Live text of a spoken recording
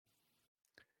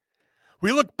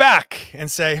we look back and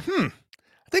say, I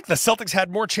think the Celtics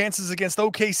had more chances against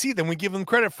OKC than we give them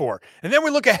credit for. And then we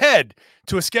look ahead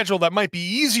to a schedule that might be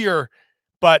easier,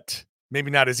 but maybe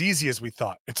not as easy as we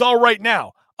thought. It's all right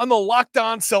now on the Locked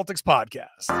On Celtics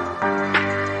podcast.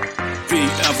 Be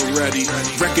ever ready.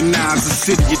 Recognize the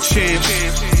city of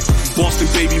champs.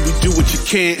 Boston, baby, we do what you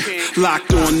can't.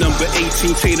 Locked on number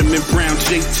 18, Tatum and Brown,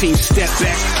 J-Team, step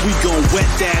back. We gon' wet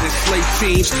that and slay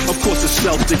teams. Of course the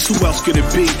Celtics, who else could it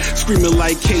be? Screaming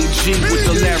like KG with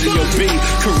the Larry O.B.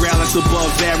 Corrales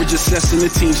above average, assessing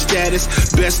the team status.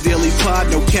 Best daily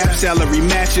pod, no cap salary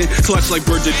matching. Clutch like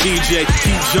Bird the DJ,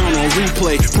 Pete John on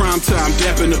replay. Prime time,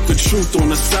 dapping up the truth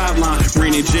on the sideline.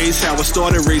 Raining J's, how it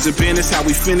started, raising banners, how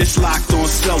we finished. Locked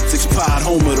on Celtics pod,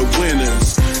 home of the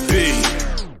winners. B.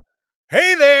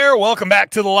 Hey there, welcome back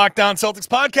to the Locked On Celtics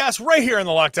podcast, right here on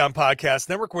the Locked On Podcast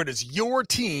Network, where it is your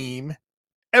team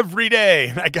every day.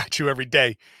 And I got you every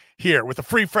day here with a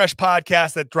free, fresh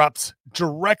podcast that drops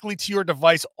directly to your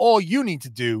device. All you need to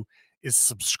do is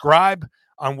subscribe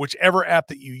on whichever app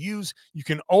that you use. You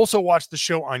can also watch the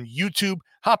show on YouTube.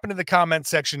 Hop into the comment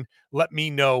section. Let me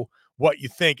know what you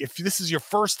think. If this is your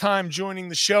first time joining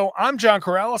the show, I'm John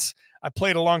Corrales. I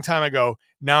played a long time ago.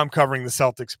 Now I'm covering the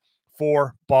Celtics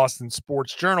for Boston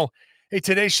Sports Journal. Hey,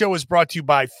 today's show is brought to you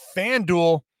by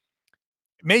FanDuel.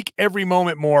 Make every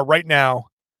moment more right now.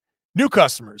 New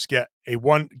customers get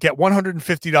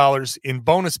 $150 in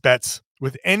bonus bets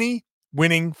with any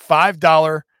winning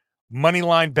 $5 money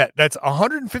line bet. That's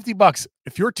 $150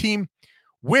 if your team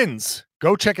wins.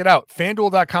 Go check it out.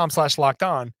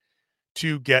 FanDuel.com/locked-on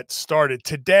to get started.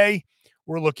 Today,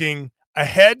 we're looking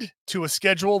ahead to a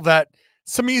schedule that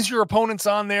some easier opponents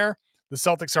on there. The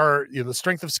Celtics are, the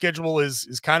strength of schedule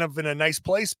is kind of in a nice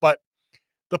place, but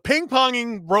the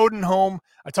ping-ponging road and home,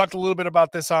 I talked a little bit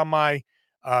about this on my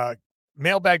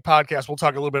mailbag podcast. We'll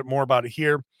talk a little bit more about it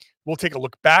here. We'll take a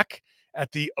look back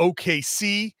at the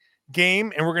OKC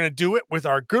game, and we're going to do it with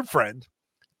our good friend,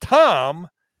 Tom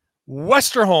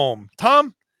Westerholm.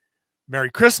 Tom,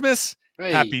 Merry Christmas.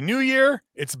 Hey. Happy New Year.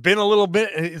 It's been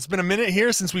a minute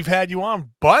here since we've had you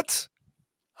on, but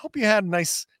I hope you had a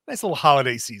nice little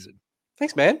holiday season.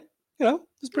 Thanks, man.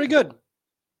 It's pretty good.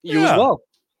 You as well.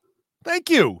 Thank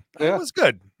you. Yeah. It was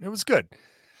good.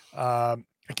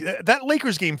 That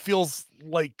Lakers game feels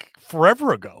like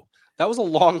forever ago. That was a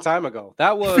long time ago.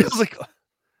 That was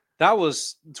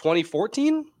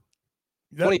 2014,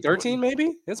 2013,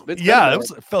 maybe. It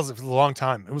feels like a long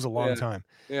time. It was a long time.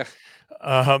 Yeah.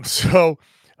 So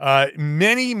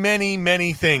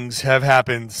many things have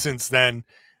happened since then,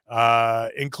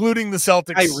 including the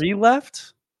Celtics. Kyrie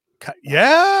left.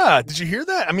 Yeah. Did you hear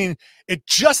that? I mean, it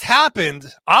just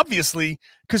happened, obviously,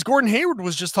 because Gordon Hayward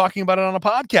was just talking about it on a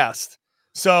podcast.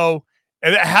 So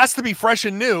it has to be fresh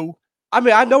and new. I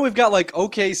mean, I know we've got like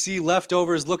OKC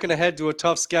leftovers looking ahead to a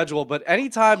tough schedule, but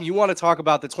anytime you want to talk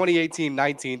about the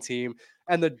 2018-19 team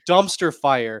and the dumpster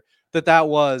fire that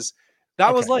was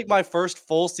like my first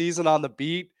full season on the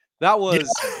beat. That was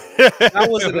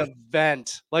an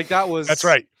event. That's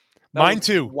right. Mine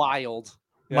too. Wild.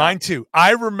 Yeah. Mine too.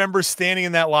 I remember standing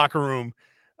in that locker room.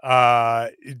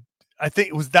 I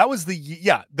think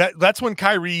that's when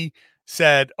Kyrie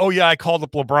said, "Oh yeah, I called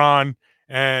up LeBron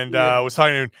and was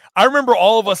talking to him." I remember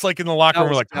all of us like in the locker room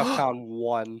were like, DEFCON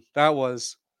 1. That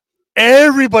was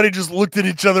everybody just looked at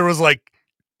each other, was like,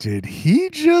 "Did he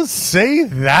just say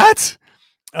that?"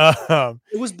 It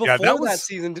was before that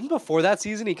season. Didn't before that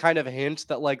season he kind of hint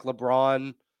that like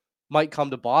LeBron might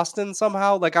come to Boston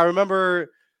somehow? Like I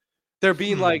remember there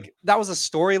being like that was a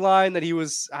storyline that he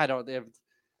was. I don't. The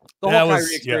whole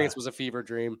Kyrie experience was a fever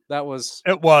dream. It was.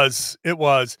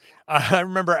 I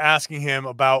remember asking him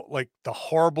about like the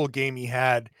horrible game he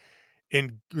had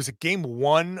it was a game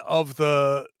 1 of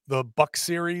the Bucks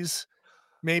series,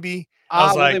 maybe.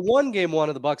 They won game 1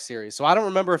 of the Bucks series, so I don't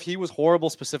remember if he was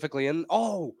horrible specifically. And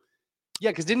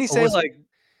because didn't he say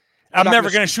I'm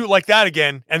never going to shoot like that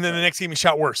again? And then the next game he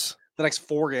shot worse. The next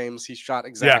 4 games he shot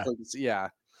exactly. Yeah.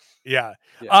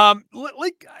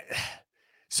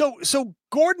 So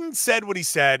Gordon said what he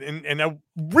said, and I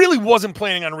really wasn't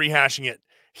planning on rehashing it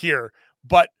here,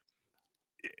 but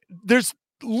there's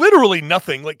literally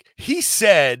nothing. Like he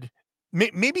said,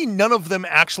 maybe none of them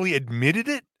actually admitted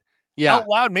it out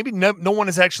loud. Maybe no one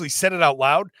has actually said it out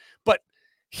loud, but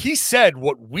he said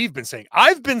what we've been saying.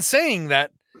 I've been saying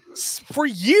that for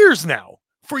years now.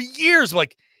 For years,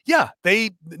 like,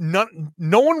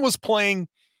 no one was playing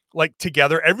like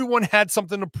together. Everyone had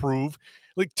something to prove.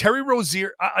 Like Terry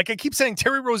Rozier, I keep saying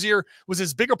Terry Rozier was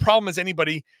as big a problem as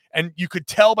anybody, and you could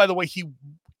tell by the way he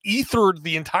ethered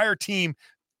the entire team.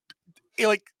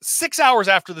 Like 6 hours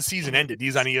after the season ended,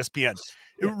 he's on ESPN.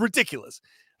 Ridiculous.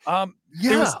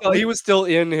 He was still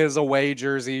in his away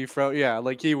jersey from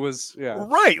like he was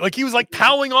right, like he was like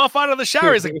toweling off out of the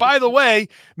shower. He's like, by the way,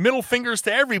 middle fingers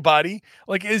to everybody.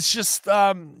 Like it's just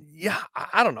I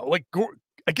don't know. Like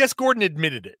I guess Gordon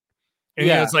admitted it, and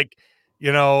he was like,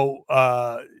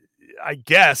 I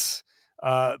guess,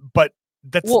 but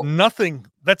that's nothing.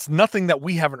 That's nothing that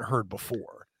we haven't heard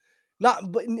before.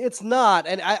 But it's not,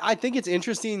 and I think it's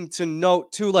interesting to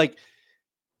note too, like.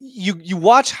 You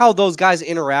watch how those guys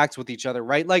interact with each other,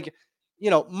 right? Like,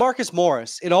 Marcus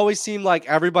Morris, it always seemed like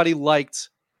everybody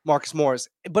liked Marcus Morris,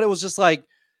 but it was just like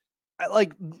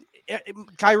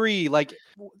Kyrie, like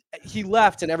he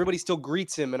left and everybody still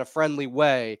greets him in a friendly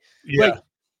way. Yeah. Like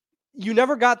you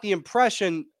never got the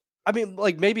impression, I mean,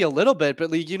 like maybe a little bit, but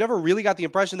like you never really got the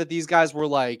impression that these guys were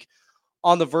like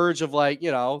on the verge of like,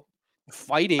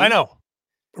 fighting. I know.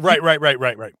 Right.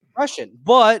 Impression,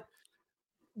 but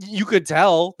you could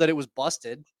tell that it was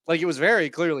busted. Like it was very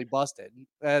clearly busted.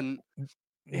 And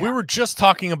we were just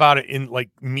talking about it in like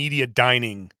media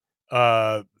dining.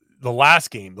 The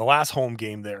last home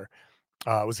game there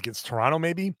was against Toronto.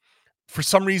 Maybe for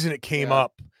some reason it came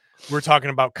up. We're talking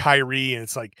about Kyrie, and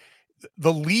it's like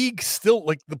the league still,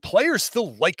 like the players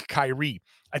still like Kyrie.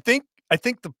 I think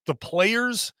the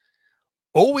players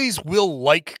always will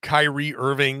like Kyrie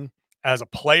Irving as a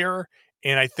player,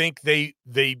 and I think they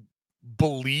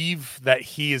believe that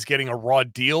he is getting a raw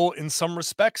deal in some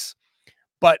respects,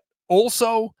 but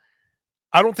also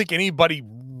I don't think anybody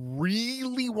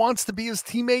really wants to be his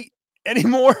teammate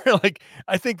anymore. Like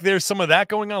I think there's some of that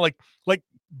going on. Like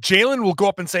Jalen will go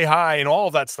up and say hi and all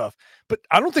of that stuff, but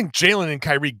I don't think Jalen and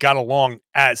Kyrie got along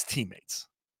as teammates.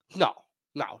 No,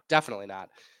 definitely not.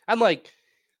 And like,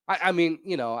 I mean,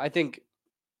 I think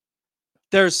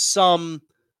there's some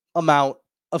amount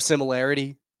of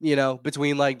similarity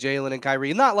between like Jalen and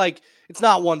Kyrie. Not like it's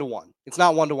not 1-to-1. It's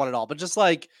not 1-to-1 at all. But just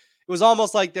like it was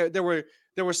almost like there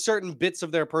were certain bits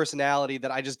of their personality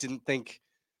that I just didn't think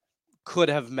could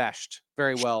have meshed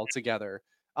very well together.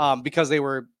 Because there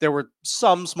were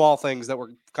some small things that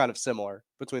were kind of similar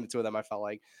between the two of them. I felt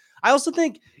like. I also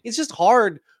think it's just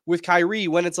hard with Kyrie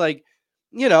when it's like,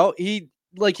 he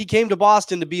came to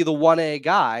Boston to be the 1A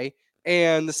guy,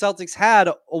 and the Celtics had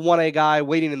a 1A guy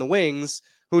waiting in the wings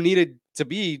who needed to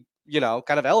be,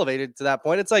 kind of elevated to that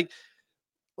point. It's like,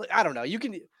 I don't know. You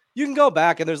can go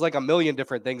back and there's like a million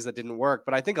different things that didn't work,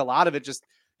 but I think a lot of it just,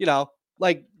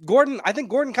 like Gordon, I think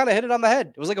Gordon kind of hit it on the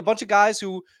head. It was like a bunch of guys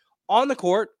who on the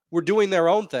court were doing their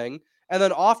own thing, and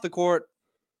then off the court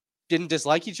didn't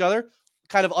dislike each other,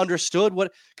 kind of understood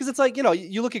because it's like,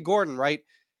 you look at Gordon, right?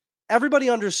 Everybody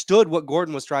understood what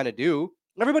Gordon was trying to do.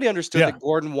 Everybody understood that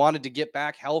Gordon wanted to get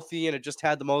back healthy, and it just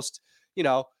had the most,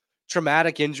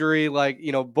 traumatic injury, like,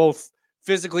 both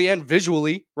physically and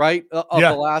visually, right? Of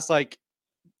the last, like,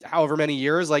 however many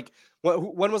years. Like,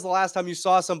 when was the last time you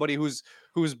saw somebody whose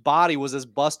body was as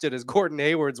busted as Gordon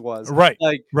Hayward's was? Right.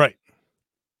 Like, right.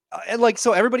 And like,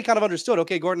 so everybody kind of understood,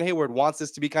 okay, Gordon Hayward wants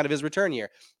this to be kind of his return year.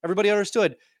 Everybody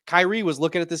understood Kyrie was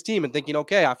looking at this team and thinking,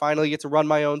 okay, I finally get to run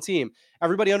my own team.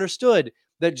 Everybody understood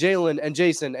that Jalen and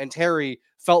Jason and Terry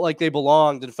felt like they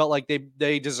belonged and felt like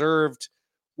they deserved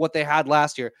what they had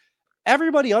last year.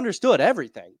 Everybody understood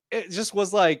everything. It just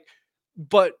was like,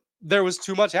 but there was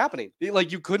too much happening.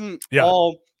 Like you couldn't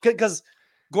all, because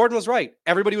Gordon was right.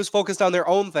 Everybody was focused on their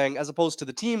own thing as opposed to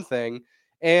the team thing.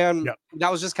 And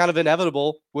that was just kind of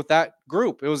inevitable with that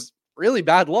group. It was really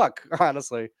bad luck,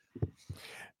 honestly.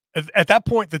 At that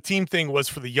point, the team thing was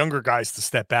for the younger guys to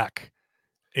step back,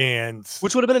 and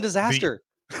which would have been a disaster.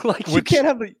 You can't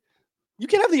have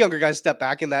the younger guys step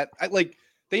back in that. Like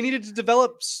they needed to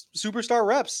develop superstar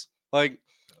reps. Like,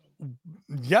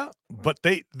 but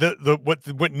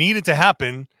what needed to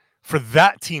happen for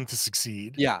that team to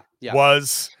succeed,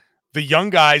 was the young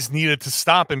guys needed to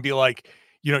stop and be like,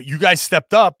 you guys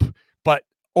stepped up, but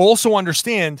also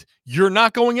understand you're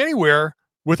not going anywhere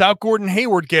without Gordon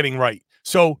Hayward getting right.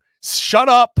 So shut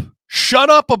up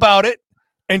about it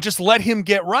and just let him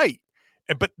get right.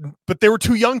 But they were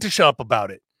too young to shut up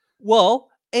about it. Well,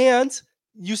 and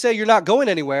you say you're not going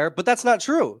anywhere, but that's not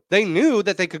true. They knew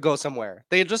that they could go somewhere.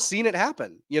 They had just seen it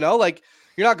happen. Like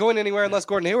you're not going anywhere unless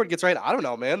Gordon Hayward gets right. I don't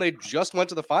know, man. They just went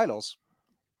to the finals.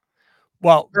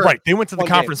 Well, right. They went to the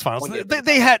conference finals.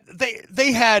 They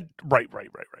had right.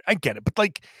 I get it. But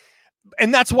like,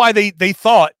 and that's why they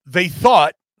thought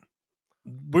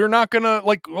we're not going to,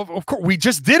 like, of course we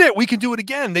just did it. We can do it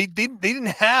again. They didn't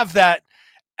have that,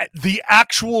 the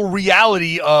actual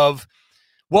reality of,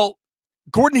 well,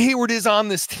 Gordon Hayward is on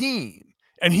this team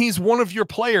and he's one of your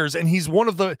players and he's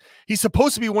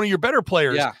supposed to be one of your better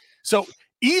players. Yeah. So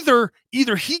either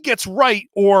he gets right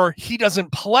or he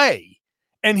doesn't play.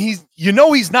 And he's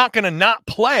not going to not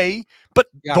play, but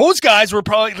those guys were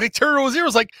probably like Terry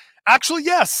Rozier's like, actually,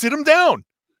 yes, sit him down.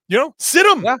 Sit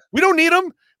him. Yeah. We don't need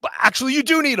him, but actually you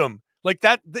do need him. Like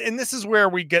that. And this is where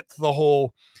we get the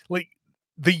whole, like,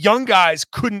 the young guys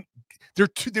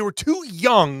they were too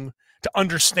young to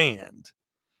understand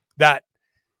that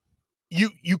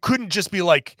you couldn't just be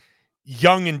like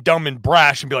young and dumb and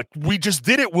brash and be like, we just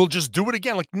did it, we'll just do it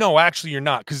again. Like, no, actually you're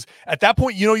not. Because at that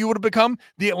point, you would have become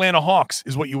the Atlanta Hawks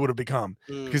is what you would have become.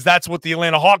 Because that's what the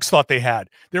Atlanta Hawks thought they had.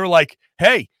 They were like,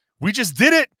 hey, we just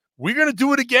did it, we're going to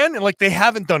do it again. And like, they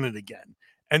haven't done it again.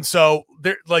 And so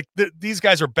they're like, these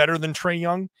guys are better than Trae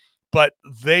Young, but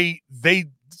they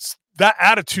that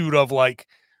attitude of like,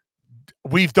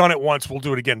 we've done it once, we'll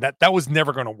do it again, that was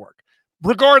never going to work.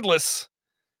 Regardless,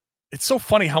 it's so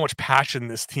funny how much passion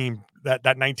this team,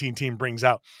 that 19 team brings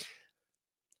out.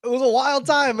 It was a wild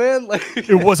time, man.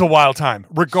 It was a wild time.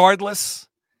 Regardless,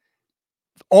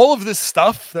 all of this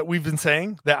stuff that we've been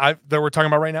saying that we're talking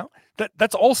about right now,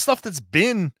 that's all stuff that's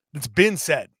been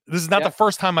said. This is not the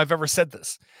first time I've ever said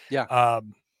this. Yeah.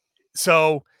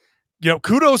 So,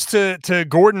 kudos to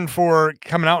Gordon for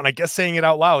coming out and I guess saying it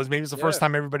out loud. Maybe it's the first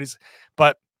time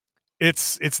but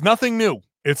it's nothing new.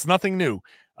 It's nothing new.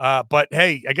 But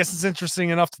hey, I guess it's interesting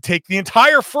enough to take the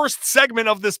entire first segment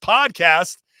of this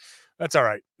podcast. That's all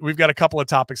right. We've got a couple of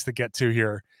topics to get to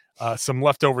here. Some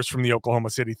leftovers from the Oklahoma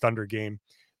City Thunder game.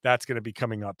 That's going to be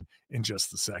coming up in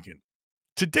just a second.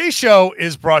 Today's show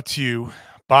is brought to you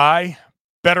by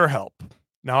BetterHelp.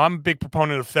 Now, I'm a big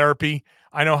proponent of therapy.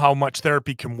 I know how much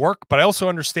therapy can work, but I also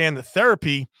understand that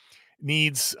therapy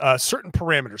needs certain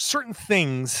parameters, certain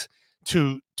things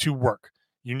to work.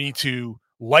 You need to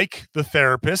like the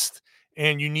therapist,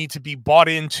 and you need to be bought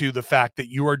into the fact that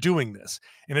you are doing this.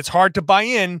 And it's hard to buy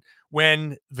in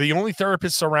when the only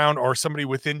therapists around are somebody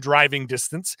within driving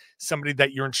distance, somebody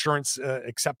that your insurance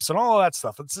accepts and all of that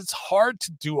stuff. It's hard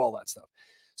to do all that stuff.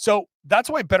 So that's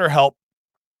why BetterHelp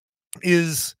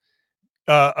is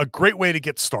a great way to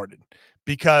get started,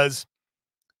 because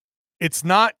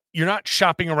you're not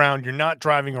shopping around, you're not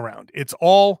driving around. It's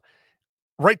all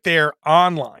right there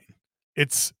online.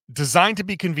 It's designed to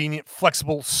be convenient,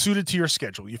 flexible, suited to your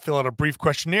schedule. You fill out a brief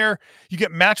questionnaire, you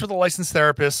get matched with a licensed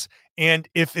therapist, and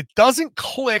if it doesn't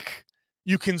click,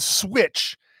 you can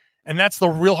switch. And that's the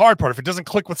real hard part. If it doesn't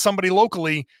click with somebody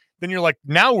locally, then you're like,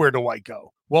 now where do I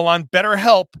go? Well, on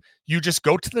BetterHelp, you just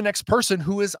go to the next person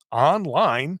who is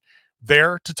online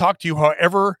there to talk to you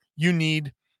however you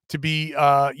need to be,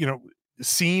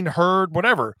 seen, heard,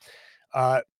 whatever.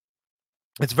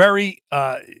 It's very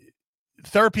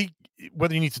therapy,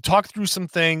 whether you need to talk through some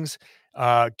things,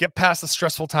 get past a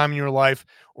stressful time in your life,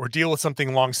 or deal with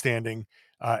something longstanding.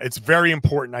 It's very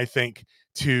important, I think,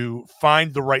 to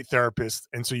find the right therapist.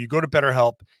 And so you go to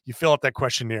BetterHelp, you fill out that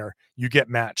questionnaire, you get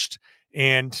matched.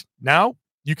 And now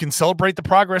you can celebrate the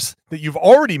progress that you've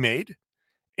already made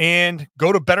and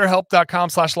go to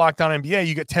betterhelp.com/LockedOnNBA.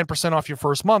 You get 10% off your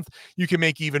first month. You can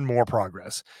make even more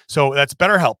progress. So that's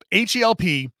BetterHelp,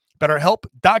 H-E-L-P,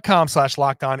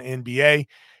 betterhelp.com/LockedOnNBA.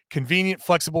 Convenient,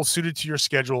 flexible, suited to your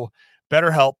schedule.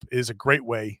 BetterHelp is a great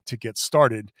way to get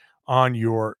started on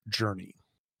your journey.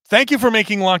 Thank you for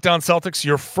making Locked On Celtics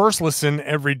your first listen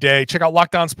every day. Check out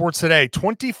Locked On Sports Today,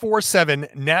 24/7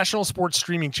 national sports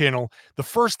streaming channel, the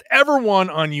first ever one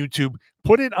on YouTube.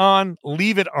 Put it on,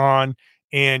 leave it on,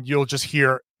 and you'll just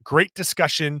hear great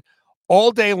discussion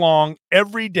all day long,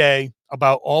 every day,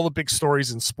 about all the big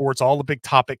stories in sports, all the big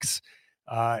topics.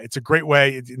 It's a great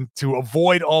way to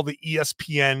avoid all the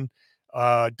ESPN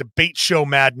debate show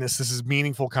madness. This is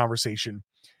meaningful conversation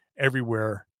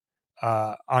everywhere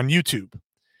on YouTube.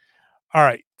 All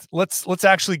right, let's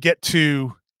actually get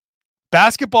to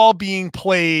basketball being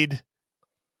played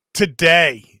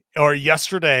today or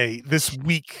yesterday, this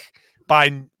week,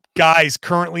 by guys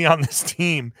currently on this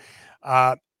team.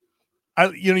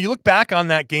 You look back on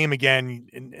that game again,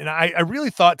 and I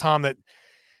really thought, Tom, that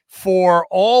for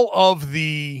all of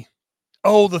the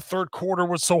third quarter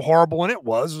was so horrible, and it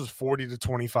was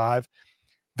 40-25.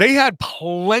 They had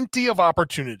plenty of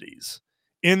opportunities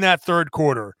in that third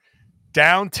quarter.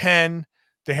 Down 10,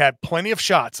 they had plenty of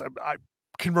shots. I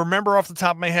can remember off the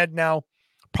top of my head now,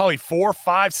 probably 4,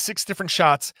 5, 6 different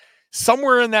shots,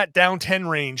 somewhere in that down 10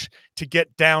 range to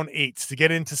get down 8s, to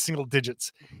get into single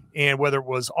digits. And whether it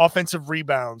was offensive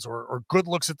rebounds or good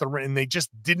looks at the rim, and they just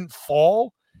didn't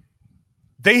fall.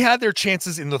 They had their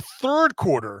chances in the third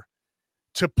quarter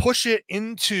to push it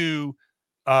into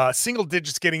single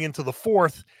digits getting into the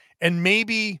fourth. And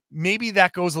maybe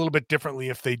that goes a little bit differently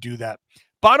if they do that.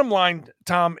 Bottom line,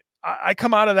 Tom, I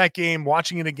come out of that game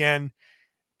watching it again,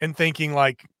 and thinking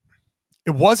like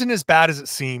it wasn't as bad as it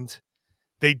seemed.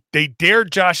 They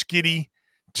dared Josh Giddey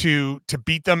to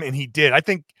beat them, and he did. I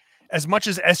think as much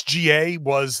as SGA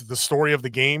was the story of the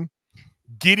game,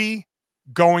 Giddey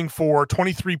going for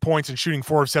 23 points and shooting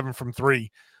 4 of 7 from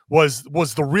 3 was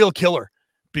the real killer,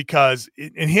 because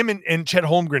him and Chet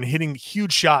Holmgren hitting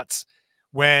huge shots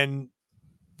when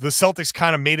the Celtics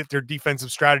kind of made it their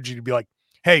defensive strategy to be like,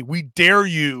 hey, we dare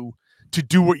you to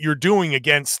do what you're doing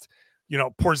against,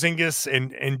 Porzingis,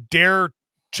 and dare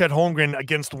Chet Holmgren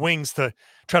against wings to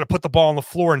try to put the ball on the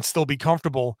floor and still be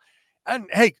comfortable. And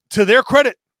hey, to their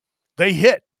credit, they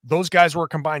hit. Those guys were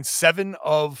combined 7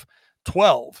 of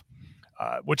 12,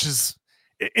 which is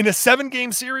in a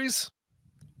 7-game series.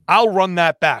 I'll run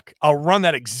that back. I'll run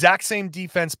that exact same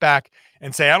defense back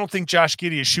and say, I don't think Josh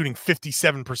Giddey is shooting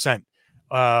 57%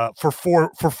 for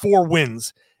four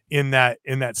wins in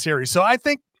that series. So I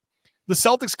think the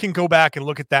Celtics can go back and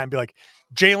look at that and be like,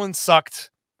 Jalen sucked.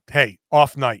 Hey,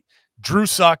 off night. Drew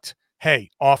sucked.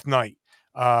 Hey, off night.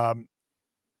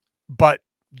 But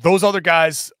those other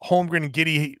guys, Holmgren and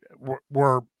Giddey,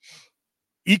 were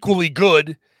equally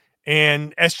good,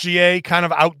 and SGA kind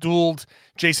of outdueled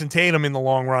Jason Tatum in the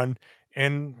long run.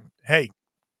 And hey,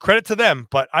 credit to them.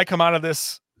 But I come out of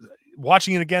this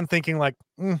watching it again thinking like,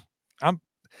 I'm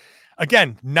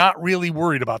again not really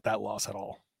worried about that loss at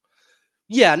all.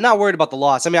 Yeah, not worried about the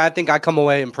loss. I mean, I think I come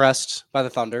away impressed by the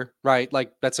Thunder, right?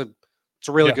 Like it's a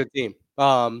really good team.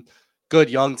 Good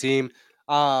young team.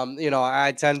 I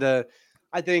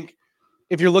think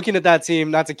if you're looking at that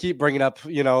team, not to keep bringing up,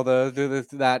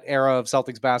 that era of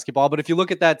Celtics basketball, but if you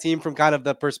look at that team from kind of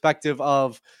the perspective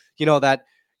of, that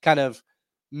kind of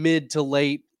mid to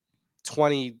late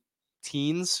 20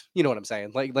 teens, you know what I'm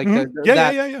saying? Like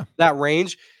that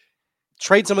range,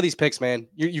 trade some of these picks, man.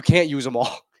 You can't use them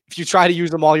all. If you try to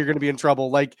use them all, you're going to be in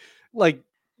trouble. Like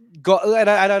go. And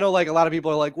I know like a lot of people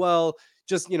are like, well,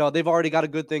 just, they've already got a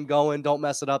good thing going. Don't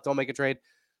mess it up. Don't make a trade.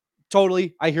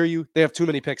 Totally. I hear you. They have too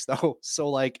many picks though. So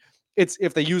like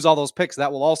if they use all those picks,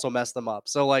 that will also mess them up.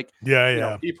 So like, be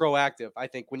proactive. I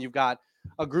think when you've got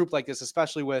a group like this,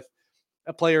 especially with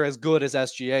a player as good as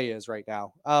SGA is right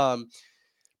now.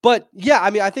 But yeah, I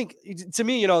mean, I think to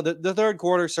me, the third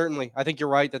quarter, certainly, I think you're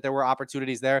right that there were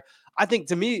opportunities there. I think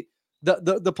to me,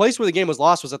 the place where the game was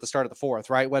lost was at the start of the fourth,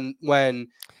 right? When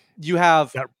you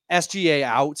have SGA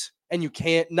out and you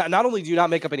can't, not only do you not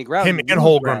make up any ground, him and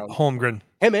Holmgren.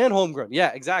 Him and Holmgren.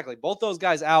 Yeah, exactly. Both those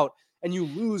guys out and you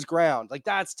lose ground. Like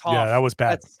that's tough. Yeah, that was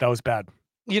bad. That was bad.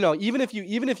 Even if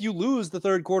you lose the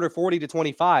third quarter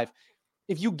 40-25,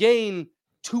 if you gain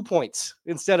 2 points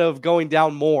instead of going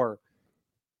down more,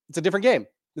 it's a different game.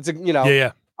 It's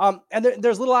and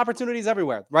there's little opportunities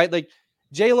everywhere, right? Like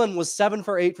Jalen was 7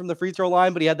 for 8 from the free throw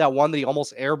line, but he had that one that he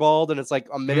almost airballed, and it's like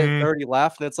a minute 30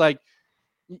 left, and it's like,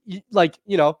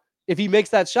 if he makes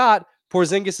that shot,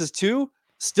 Porzingis is 2,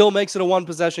 still makes it a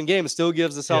 1-possession game. It still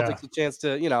gives the Celtics a chance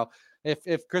to,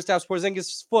 if Kristaps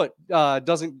Porzingis' foot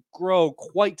doesn't grow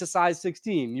quite to size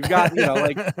 16, you've got,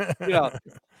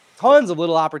 tons of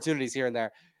little opportunities here and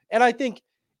there. And I think,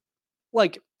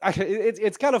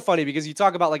 it's kind of funny because you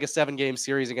talk about like a 7-game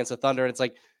series against the Thunder, and it's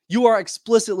like you are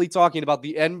explicitly talking about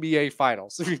the NBA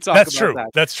Finals. If you talk That's about true. that.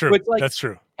 That's true. Which, That's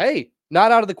true. Hey,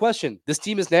 not out of the question. This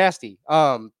team is nasty.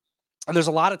 And there's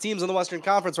a lot of teams in the Western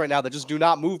Conference right now that just do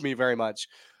not move me very much.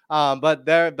 But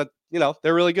they're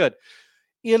really good.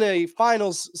 In a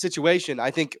finals situation,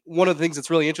 I think one of the things that's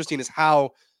really interesting is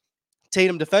how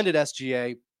Tatum defended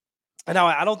SGA. And now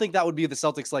I don't think that would be the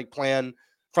Celtics like plan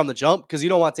from the jump, because you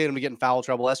don't want Tatum to get in foul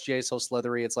trouble. SGA is so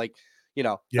slithery. It's like,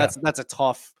 that's a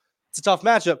tough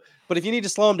matchup. But if you need to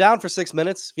slow him down for 6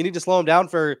 minutes, if you need to slow him down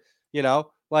for,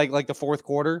 like the fourth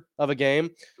quarter of a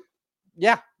game,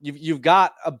 you've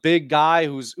got a big guy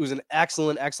who's an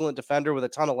excellent defender with a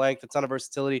ton of length, a ton of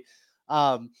versatility.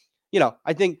 I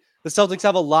think the Celtics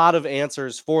have a lot of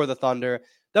answers for the Thunder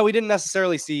that we didn't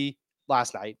necessarily see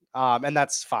last night. And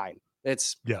that's fine. I'm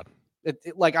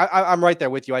right there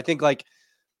with you. I think like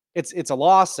it's a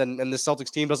loss, and the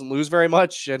Celtics team doesn't lose very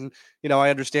much. And, I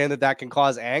understand that can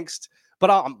cause angst, but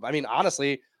I mean,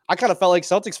 honestly, I kind of felt like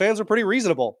Celtics fans were pretty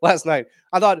reasonable last night.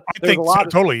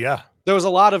 There was a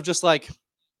lot of just like,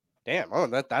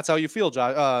 damn, that's how you feel,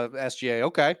 SGA.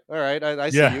 Okay. All right. I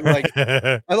see you.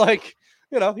 Like,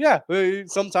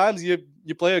 sometimes you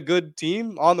play a good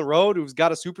team on the road who's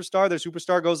got a superstar, their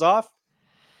superstar goes off.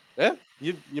 Yeah.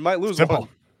 You might lose one.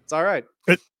 It's all right.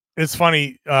 It's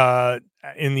funny,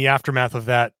 in the aftermath of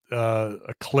that,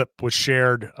 a clip was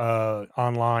shared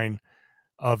online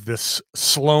of this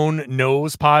Sloan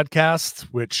Knows podcast,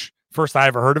 which first I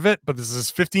ever heard of it, but this is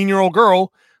this 15-year-old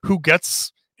girl who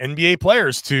gets NBA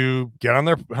players to get on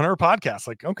her podcast.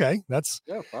 Like, okay, that's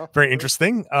very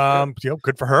interesting.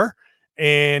 Good for her.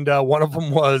 And one of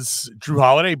them was Drew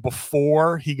Holiday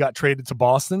before he got traded to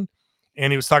Boston.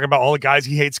 And he was talking about all the guys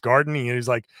he hates gardening. And he's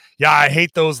like, yeah, I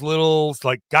hate those little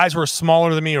like guys who are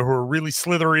smaller than me or who are really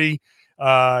slithery.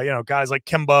 Guys like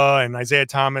Kemba and Isaiah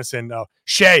Thomas and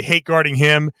Shea, hate guarding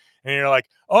him. And you're like,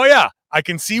 oh yeah, I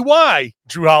can see why,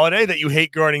 Drew Holiday, that you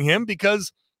hate guarding him,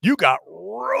 because you got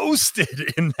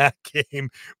roasted in that game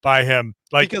by him.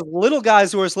 Like, because little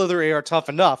guys who are slithery are tough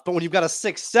enough, but when you've got a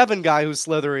 6'7" guy who's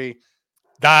slithery,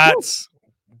 that's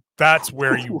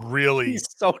where you really, he's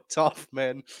so tough,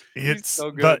 man. It's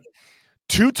so good.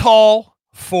 Too tall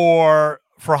for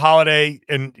Holiday,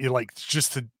 and like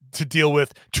just to deal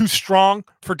with, too strong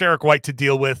for Derek White to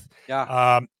deal with.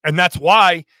 Yeah. And that's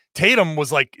why Tatum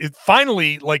was like,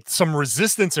 finally, like some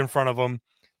resistance in front of him.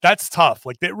 That's tough.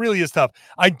 Like, that really is tough.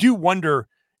 I do wonder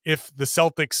if the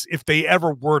Celtics, if they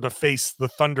ever were to face the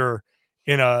Thunder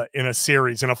in a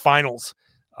series, in a finals,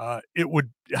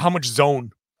 how much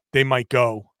zone they might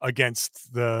go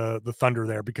against the Thunder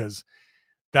there, because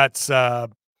that's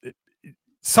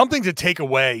something to take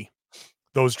away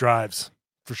those drives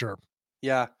for sure.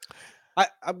 Yeah. I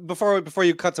before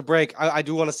you cut to break, I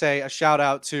do want to say a shout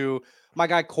out to my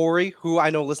guy Corey, who I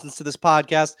know listens to this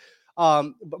podcast.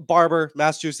 Barber,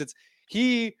 Massachusetts.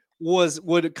 He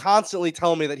would constantly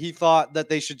tell me that he thought that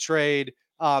they should trade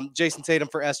Jason Tatum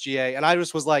for SGA, and I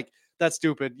just was like, "That's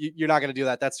stupid. You're not going to do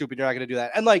that. That's stupid. You're not going to do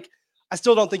that." And like, I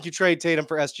still don't think you trade Tatum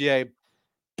for SGA,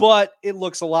 but it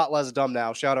looks a lot less dumb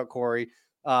now. Shout out Corey.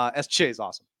 SGA is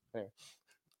awesome. Anyway.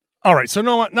 All right, so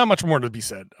not much more to be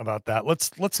said about that.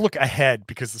 Let's look ahead,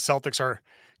 because the Celtics are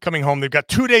coming home. They've got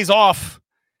 2 days off,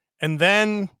 and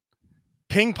then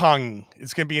ping pong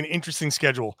is going to be an interesting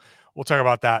schedule. We'll talk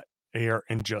about that here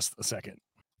in just a second.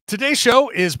 Today's show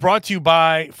is brought to you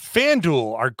by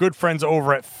FanDuel. Our good friends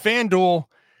over at FanDuel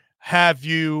have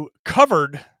you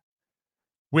covered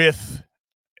with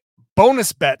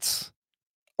bonus bets.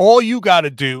 All you got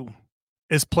to do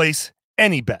is place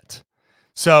any bet.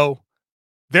 So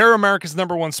they're America's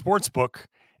 #1 sports book,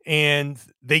 and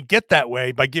they get that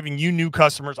way by giving you new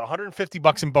customers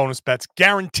 $150 in bonus bets,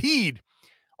 guaranteed.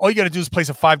 All you got to do is place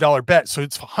a $5 bet. So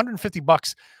it's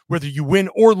 $150 whether you win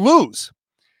or lose.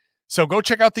 So go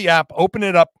check out the app, open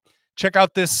it up, check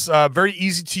out this very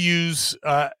easy to use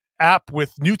app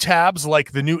with new tabs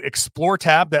like the new Explore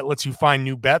tab that lets you find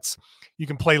new bets. You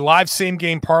can play live same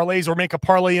game parlays or make a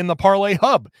parlay in the Parlay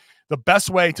Hub, the best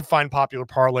way to find popular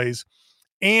parlays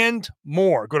and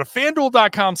more. Go to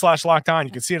FanDuel.com/LockedOn.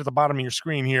 You can see it at the bottom of your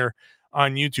screen here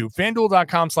on YouTube.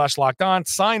 FanDuel.com/LockedOn.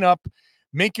 Sign up,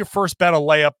 make your first bet a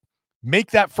layup,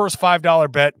 make that first $5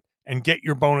 bet, and get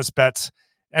your bonus bets.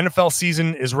 NFL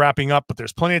season is wrapping up, but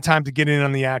there's plenty of time to get in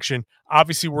on the action.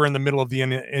 Obviously, we're in the middle of the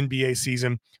NBA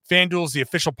season. FanDuel is the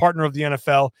official partner of the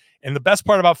NFL, and the best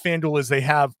part about FanDuel is they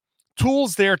have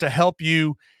tools there to help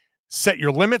you set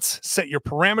your limits, set your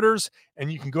parameters,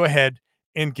 and you can go ahead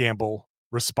and gamble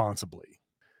responsibly.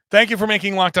 Thank you for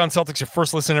making Locked On Celtics your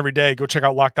first listen every day. Go check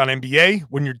out Locked On NBA.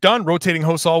 When you're done, rotating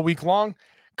hosts all week long,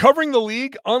 covering the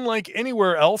league unlike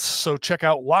anywhere else. So check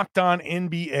out Locked On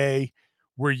NBA,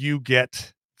 where you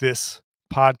get this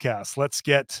podcast. Let's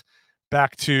get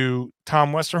back to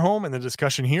Tom Westerholm and the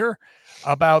discussion here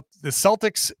about the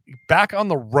Celtics back on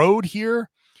the road here,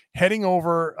 heading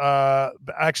over,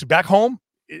 actually back home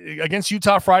against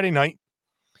Utah Friday night.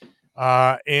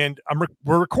 And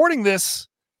we're recording this,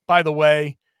 by the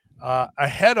way,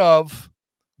 ahead of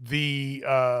the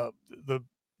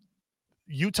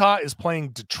Utah is playing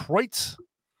Detroit.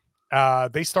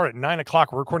 They start at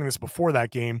 9:00. We're recording this before that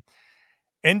game.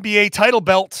 NBA title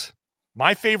belt,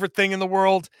 my favorite thing in the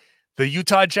world. The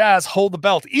Utah Jazz hold the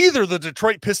belt. Either the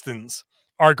Detroit Pistons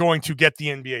are going to get the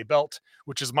NBA belt,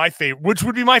 which is my favorite, which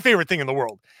would be my favorite thing in the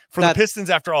world for the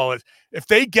Pistons. After all, if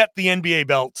they get the NBA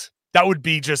belt, that would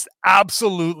be just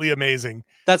absolutely amazing.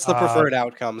 That's the preferred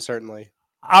outcome, certainly.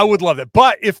 I would love it.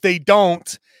 But if they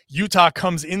don't, Utah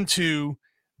comes into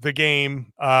the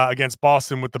game against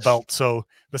Boston with the belt. So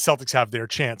the Celtics have their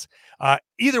chance.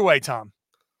 Either way, Tom.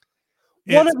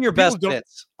 One of your best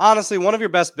bits. Honestly, one of your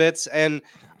best bits. And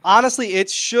honestly, it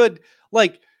should,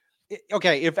 like,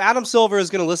 okay, if Adam Silver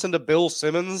is going to listen to Bill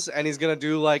Simmons and he's going to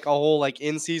do like a whole like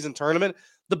in-season tournament,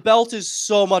 the belt is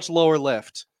so much lower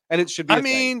lift. And it should be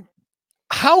thing.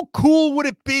 How cool would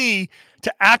it be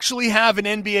to actually have an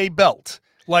NBA belt?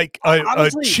 Like a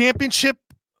championship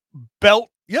belt?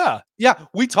 Yeah. Yeah.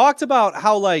 We talked about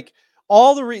how like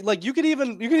all the like you could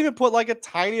even put like a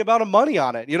tiny amount of money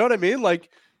on it. You know what I mean? Like,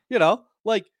 you know,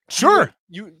 Like, Sure.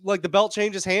 you like the belt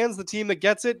changes hands, the team that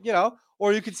gets it,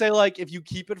 or you could say like if you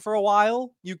keep it for a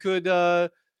while, you could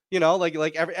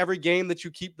like every game that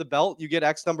you keep the belt, you get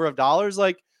X number of dollars,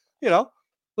 like,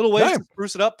 little ways Yeah. to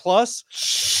spruce it up. Plus,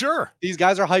 Sure. these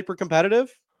guys are hyper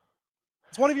competitive.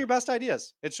 It's one of your best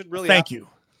ideas. It should really Thank happen. you.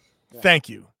 Yeah. Thank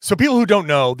you. So people who don't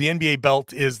know, the NBA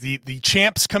belt is the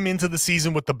champs come into the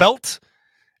season with the belt,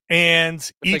 and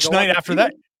if each night after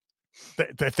that,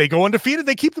 if they go undefeated,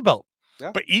 they keep the belt.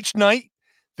 Yeah. But each night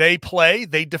they play,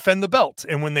 they defend the belt.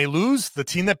 And when they lose, the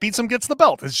team that beats them gets the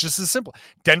belt. It's just as simple.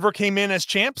 Denver came in as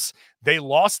champs. They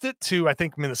lost it to, I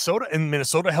think, Minnesota, and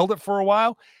Minnesota held it for a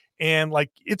while. And like,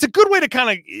 it's a good way to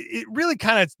it really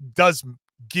kind of does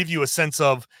give you a sense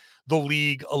of the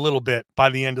league a little bit by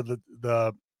the end of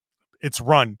its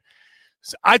run.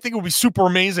 So I think it would be super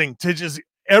amazing to just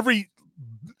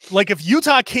if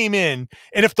Utah came in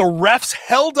and if the refs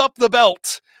held up the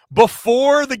belt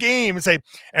before the game and say,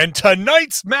 and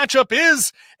tonight's matchup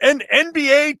is an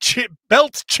NBA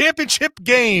belt championship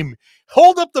game,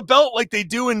 hold up the belt like they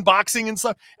do in boxing and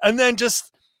stuff, and then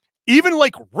just even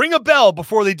like ring a bell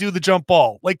before they do the jump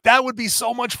ball. Like that would be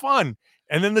so much fun.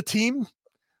 And then the team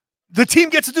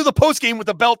gets to do the post game with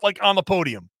the belt like on the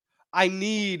podium. I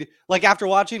need, like, after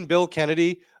watching Bill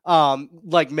Kennedy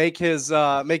make his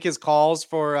calls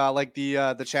for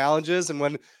the challenges, and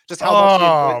when just how much he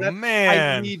enjoys that,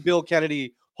 man, I need Bill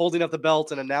Kennedy holding up the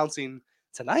belt and announcing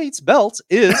tonight's belt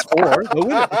is for the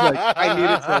winner. Like, I need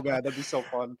it so bad. That'd be so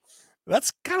fun.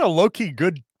 That's kind of low-key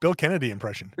good Bill Kennedy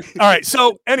impression. All right.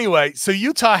 So anyway,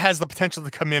 Utah has the potential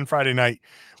to come in Friday night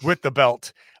with the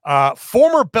belt.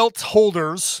 Former belt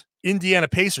holders, Indiana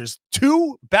Pacers,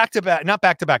 two back-to-back, not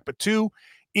back-to-back, but two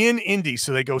in Indy.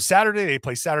 So they go Saturday, they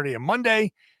play Saturday and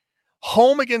Monday,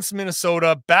 home against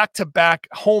Minnesota, back-to-back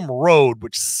home road,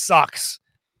 which sucks,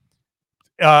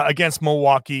 against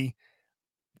Milwaukee.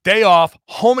 Day off,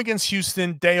 home against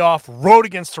Houston, day off, road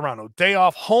against Toronto, day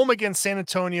off, home against San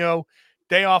Antonio,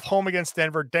 day off, home against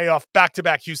Denver, day off,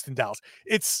 back-to-back Houston, Dallas.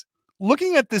 It's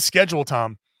looking at this schedule,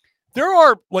 Tom, there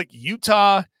are like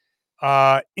Utah,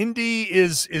 Indy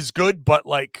is good, but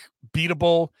like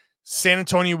beatable. San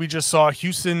Antonio, we just saw.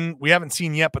 Houston, we haven't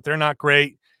seen yet, but they're not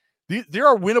great. There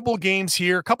are winnable games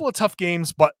here, a couple of tough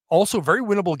games, but also very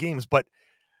winnable games. But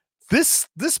this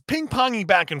ping-ponging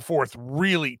back and forth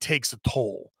really takes a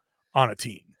toll on a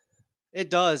team. It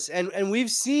does. And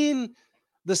we've seen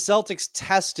the Celtics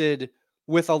tested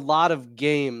with a lot of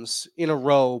games in a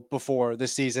row before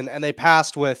this season, and they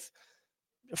passed with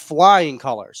flying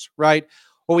colors, right?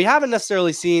 What we haven't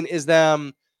necessarily seen is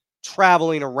them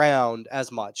traveling around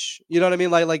as much. You know what I mean?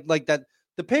 Like that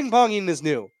the ping-ponging is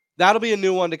new. That'll be a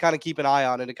new one to kind of keep an eye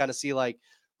on and to kind of see like,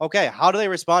 okay, how do they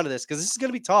respond to this? Because this is going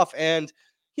to be tough. And,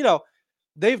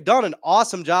 they've done an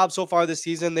awesome job so far this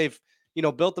season. They've,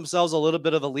 built themselves a little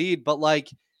bit of a lead, but like,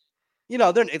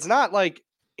 it's not like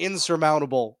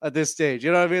insurmountable at this stage.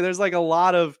 You know what I mean? There's like a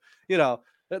lot of,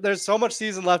 there's so much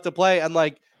season left to play, and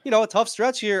like, a tough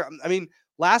stretch here. I mean,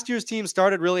 last year's team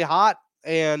started really hot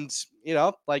and,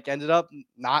 ended up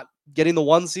not getting the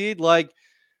 1 seed. Like,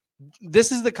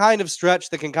 this is the kind of stretch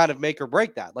that can kind of make or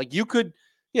break that. Like, you could,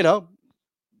 you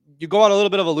go on a little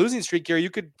bit of a losing streak here.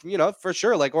 You could, for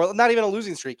sure, like, or not even a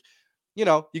losing streak.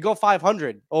 You go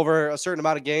 500 over a certain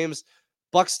amount of games.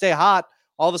 Bucks stay hot.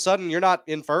 All of a sudden, you're not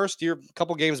in first. You're a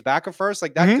couple games back of first.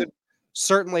 Like, that could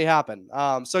certainly happen.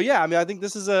 So yeah, I mean, I think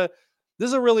this is a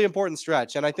really important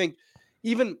stretch, and I think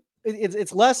even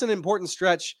it's less an important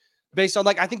stretch based on,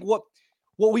 like, I think what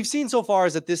we've seen so far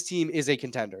is that this team is a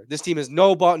contender. This team is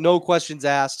no questions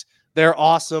asked. They're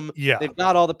awesome. Yeah, they've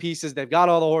got all the pieces. They've got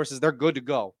all the horses. They're good to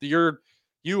go.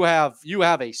 You have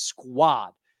a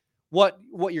squad. What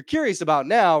you're curious about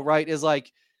now, right, is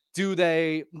like, do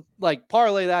they like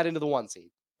parlay that into the 1 seed?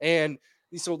 And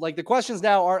so like the questions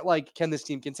now aren't like, can this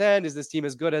team contend? Is this team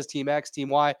as good as Team X, Team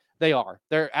Y? They are.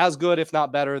 They're as good, if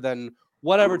not better, than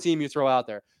whatever team you throw out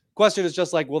there. Question is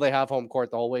just like, will they have home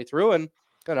court the whole way through? And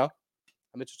I'm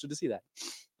interested to see that.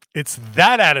 It's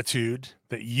that attitude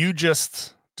that you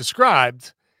just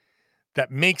described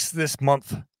that makes this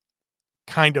month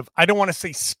kind of, I don't want to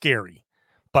say scary,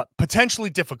 but potentially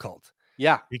difficult.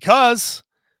 Yeah. Because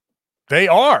they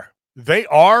are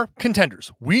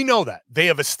contenders. We know that. They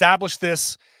have established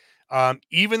this.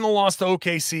 Even the loss to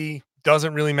OKC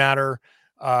doesn't really matter.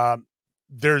 When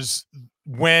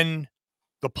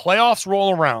the playoffs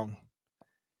roll around,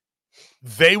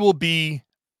 they will be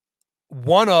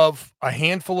one of a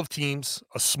handful of teams,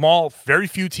 a small, very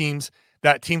few teams,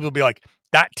 that teams will be like,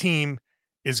 that team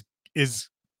is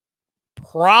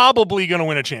probably going to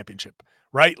win a championship,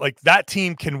 right? Like, that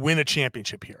team can win a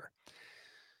championship here.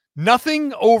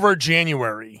 nothing over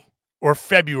January or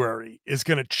February is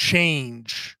going to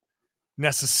change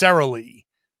necessarily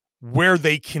where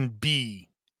they can be.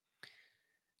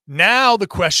 Now the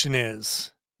question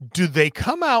is, do they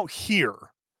come out here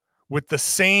with the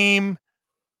same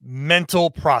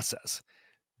mental process?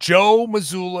 Joe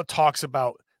Mazzulla talks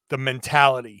about the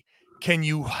mentality. Can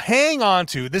you hang on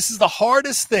to, this is the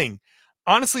hardest thing.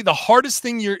 Honestly, the hardest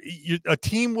thing a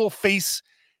team will face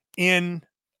in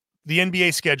the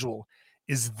NBA schedule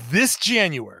is this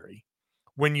January,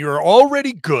 when you're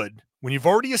already good, when you've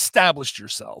already established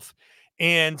yourself,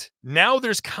 and now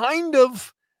there's kind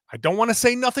of, I don't want to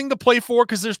say nothing to play for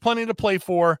because there's plenty to play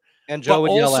for. And Joe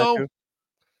would yell at you.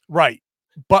 Right.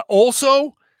 But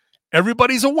also,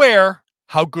 everybody's aware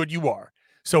how good you are.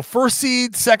 So first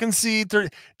seed, second seed,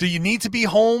 third, do you need to be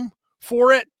home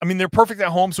for it? I mean, they're perfect at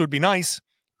home, so it'd be nice,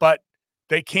 but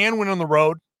they can win on the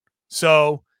road.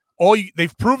 So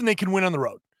they've proven they can win on the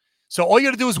road. So all you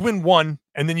got to do is win one,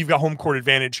 and then you've got home court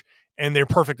advantage, and they're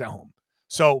perfect at home.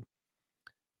 So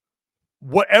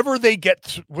whatever they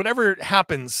get, whatever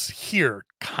happens here,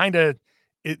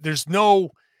 there's no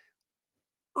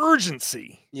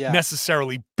urgency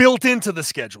necessarily built into the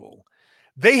schedule.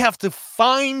 They have to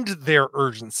find their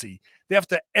urgency. They have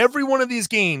to, every one of these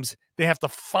games, they have to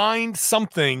find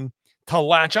something to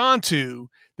latch onto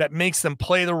that makes them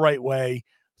play the right way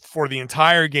for the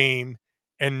entire game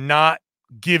and not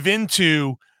give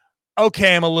into,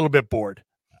 okay, I'm a little bit bored.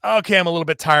 Okay, I'm a little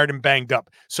bit tired and banged up.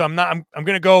 So I'm going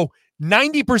to go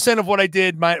 90% of what I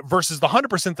did versus the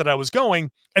 100% that I was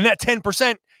going. And that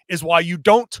 10% is why you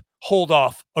don't hold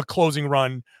off a closing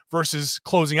run versus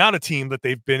closing out a team that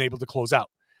they've been able to close out.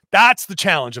 That's the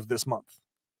challenge of this month.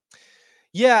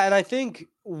 Yeah, and I think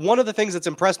one of the things that's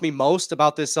impressed me most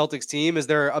about this Celtics team is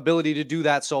their ability to do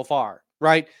that so far,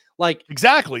 right? Like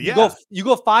exactly, yeah. You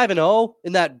go 5-0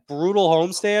 in that brutal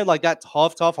homestand, like that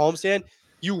tough homestand.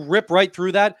 You rip right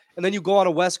through that, and then you go on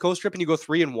a West Coast trip and you go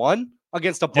 3-1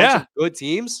 against a bunch of good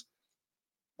teams.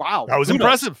 Wow, that was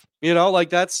impressive. You know, like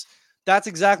that's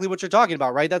exactly what you're talking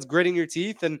about, right? That's gritting your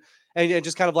teeth and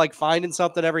just kind of like finding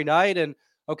something every night. And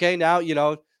okay, now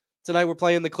tonight we're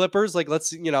playing the Clippers. Like let's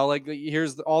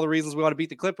here's all the reasons we want to beat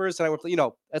the Clippers. Tonight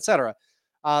we're etc.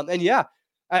 And yeah,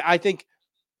 I think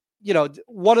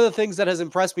one of the things that has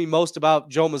impressed me most about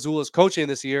Joe Mazzulla's coaching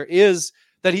this year is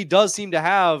that he does seem to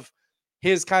have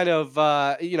his kind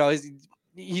of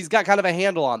he's got kind of a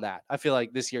handle on that. I feel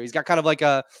like this year he's got kind of like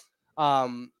a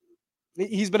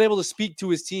he's been able to speak to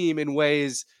his team in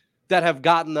ways that have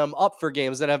gotten them up for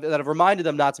games, that have reminded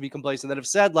them not to be complacent, that have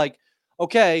said like,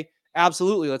 okay,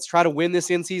 absolutely, let's try to win this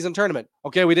in-season tournament.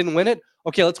 Okay, we didn't win it.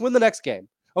 Okay, let's win the next game.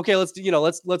 Okay, let's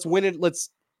win it.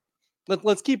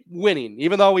 Let's keep winning,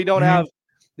 even though we don't have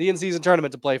the in-season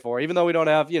tournament to play for, even though we don't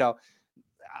have,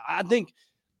 I think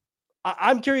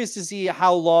I'm curious to see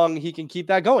how long he can keep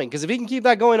that going. Because if he can keep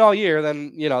that going all year,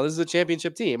 then, this is a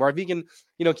championship team. Or if he can,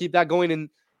 keep that going in,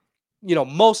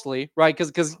 mostly, right?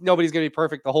 Because nobody's going to be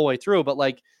perfect the whole way through. But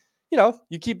like,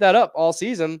 you keep that up all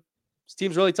season, this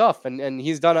team's really tough. And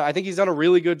I think he's done a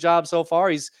really good job so far.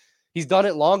 He's done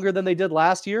it longer than they did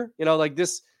last year. Like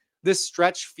this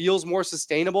stretch feels more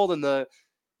sustainable than the,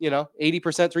 80%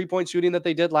 3-point shooting that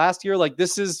they did last year. Like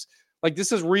this is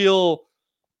real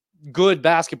good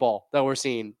basketball that we're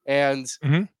seeing. And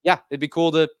yeah, it'd be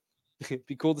cool to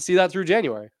see that through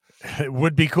January. It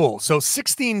would be cool. So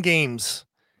 16 games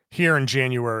here in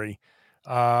January.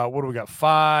 What do we got?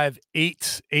 5,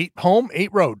 8 home,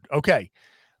 8 road. Okay.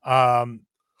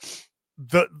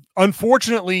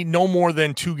 Unfortunately no more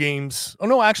than 2 games. Oh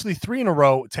no, actually 3 in a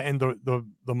row to end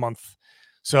the month.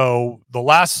 So the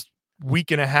last week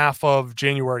and a half of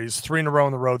January is 3 in a row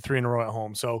on the road, 3 in a row at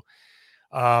home. So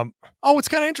it's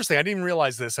kind of interesting. I didn't even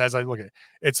realize this as I look at it.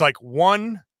 It's like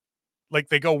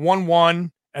they go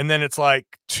 1-1 and then it's like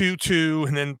 2-2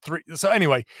 and then 3. So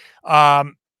anyway,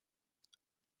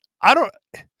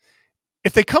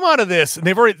 if they come out of this and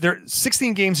they're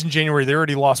 16 games in January, they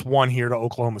already lost 1 here to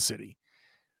Oklahoma City.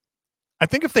 I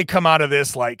think if they come out of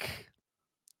this like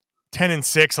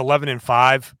 10-6,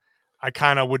 11-5, I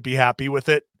kind of would be happy with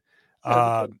it.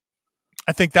 I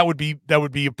think that would be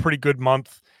a pretty good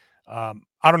month. I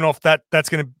don't know if that's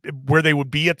going to where they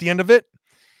would be at the end of it.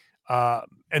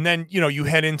 And then, you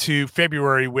head into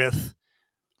February with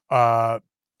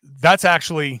that's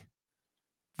actually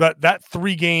that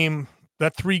 3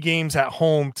 games at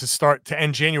home to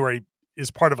end January is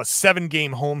part of a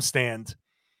 7-game homestand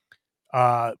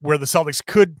where the Celtics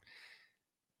could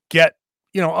get,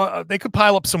 they could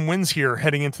pile up some wins here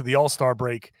heading into the All-Star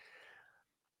break.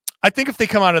 I think if they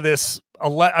come out of this,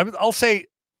 I'll say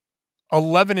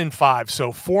 11-5.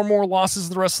 So 4 more losses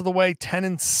the rest of the way,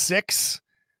 10-6,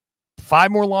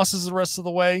 5 more losses the rest of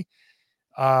the way.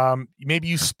 Maybe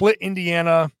you split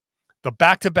Indiana, the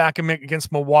back-to-back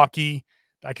against Milwaukee.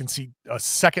 I can see a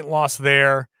second loss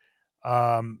there.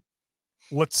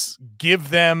 Let's give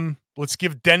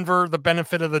Denver the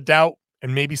benefit of the doubt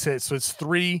and maybe say so it's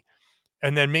 3,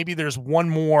 and then maybe there's one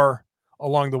more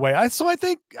along the way. I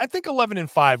think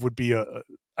 11-5 would be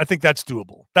I think that's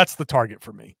doable. That's the target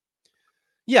for me.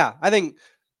 Yeah, I mean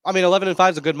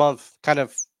 11-5 is a good month, kind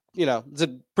of, it's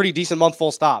a pretty decent month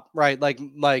full stop, right? Like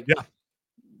Yeah.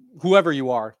 whoever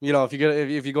you are, if you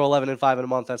go 11-5 in a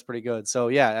month, that's pretty good. So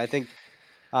yeah, I think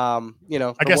I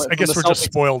guess we're just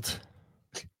spoiled.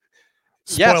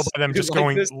 Yes, by them just like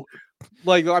going this,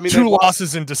 like, I mean, 2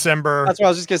 losses in December. That's what I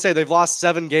was just gonna say. They've lost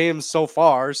 7 games so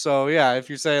far. So yeah, if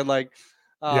you're saying like,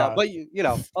 Yeah. but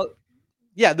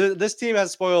yeah, this team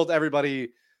has spoiled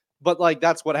everybody. But like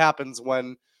that's what happens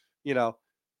when you're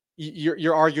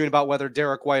arguing about whether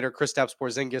Derek White or Kristaps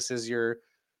Porzingis is your.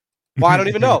 Well, I don't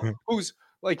even know who's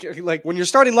like when your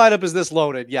starting lineup is this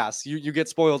loaded. Yes, you get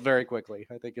spoiled very quickly,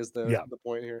 I think is the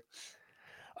point here.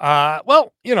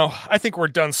 Well, I think we're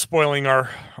done spoiling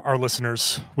our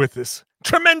listeners with this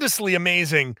tremendously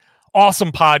amazing,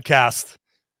 awesome podcast.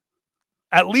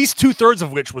 At least 2/3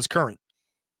 of which was current.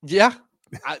 Yeah.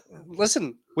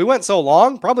 Listen, we went so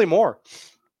long, probably more.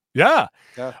 Yeah.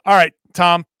 All right,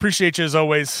 Tom, appreciate you as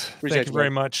always. Thank you very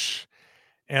man. much.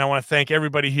 And I want to thank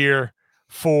everybody here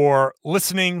for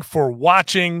listening, for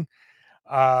watching.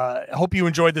 I hope you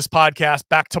enjoyed this podcast.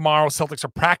 Back tomorrow. Celtics are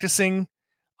practicing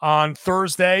on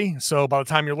Thursday. So by the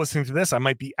time you're listening to this, I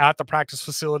might be at the practice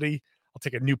facility. I'll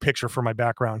take a new picture for my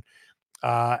background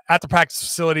at the practice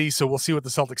facility. So we'll see what the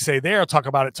Celtics say there. I'll talk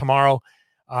about it tomorrow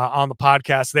on the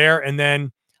podcast there. And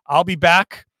then I'll be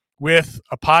back with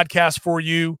a podcast for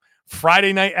you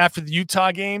Friday night after the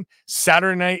Utah game,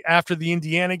 Saturday night after the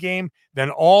Indiana game, then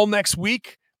all next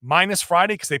week minus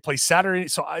Friday because they play Saturday.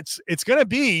 So it's going to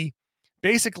be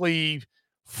basically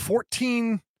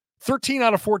 13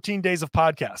 out of 14 days of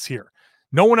podcasts here.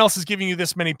 No one else is giving you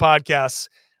this many podcasts,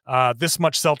 this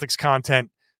much Celtics content.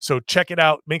 So check it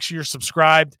out. Make sure you're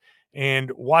subscribed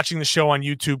and watching the show on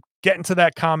YouTube. Get into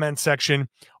that comment section.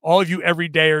 All of you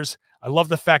everydayers, I love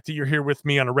the fact that you're here with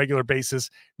me on a regular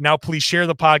basis. Now, please share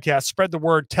the podcast, spread the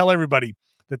word, tell everybody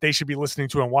that they should be listening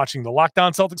to and watching the Locked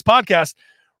On Celtics podcast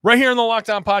right here on the Locked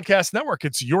On Podcast Network.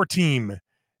 It's your team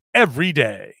every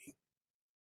day.